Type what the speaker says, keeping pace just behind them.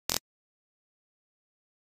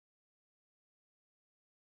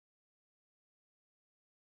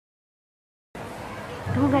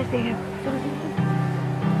Come on, guys, stay here.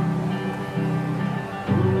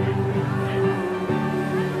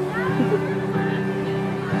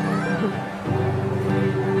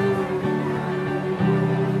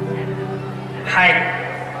 Hi.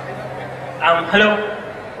 Hello.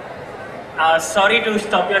 Sorry to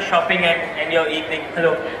stop your shopping and your evening.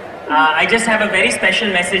 Hello. I just have a very special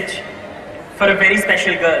message for a very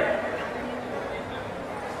special girl.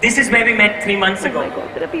 This is where we met 3 months ago. Oh my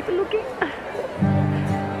God, there are people looking.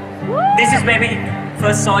 This is where we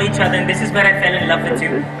first saw each other, and this is where I fell in love with This you.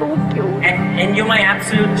 is so cute. And you're my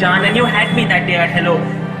absolute Jaan, and you had me that day at hello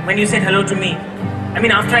when you said hello to me. I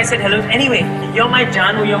mean, after I said hello, anyway, you're my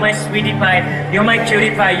Jaanu, you're my sweetie pie, you're my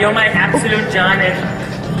cutie pie, you're my absolute Jaan, and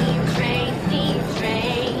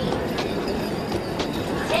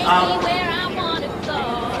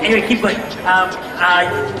anyway, keep going.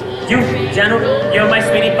 You, Janu, you're my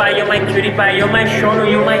sweetie pie, you're my cutie pie, you're my Shonu,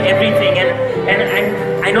 you're my everything, and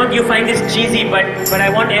I know you find this cheesy, but I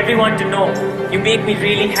want everyone to know you make me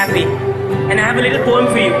really happy. And I have a little poem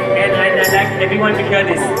for you, and I'd like everyone to hear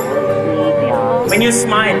this. When you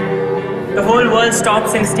smile, the whole world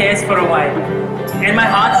stops and stares for a while, and my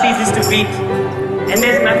heart ceases to beat, and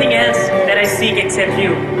there's nothing else that I seek except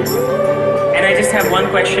you. And I just have one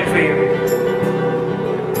question for you.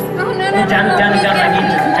 Janu, I need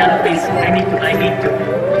to. Janu, please, I need to.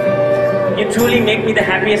 You truly make me the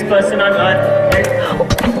happiest person on earth.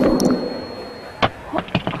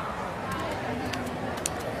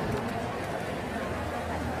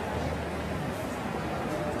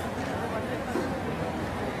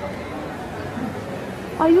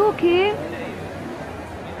 Are you okay?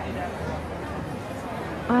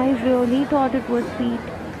 I really thought it was sweet.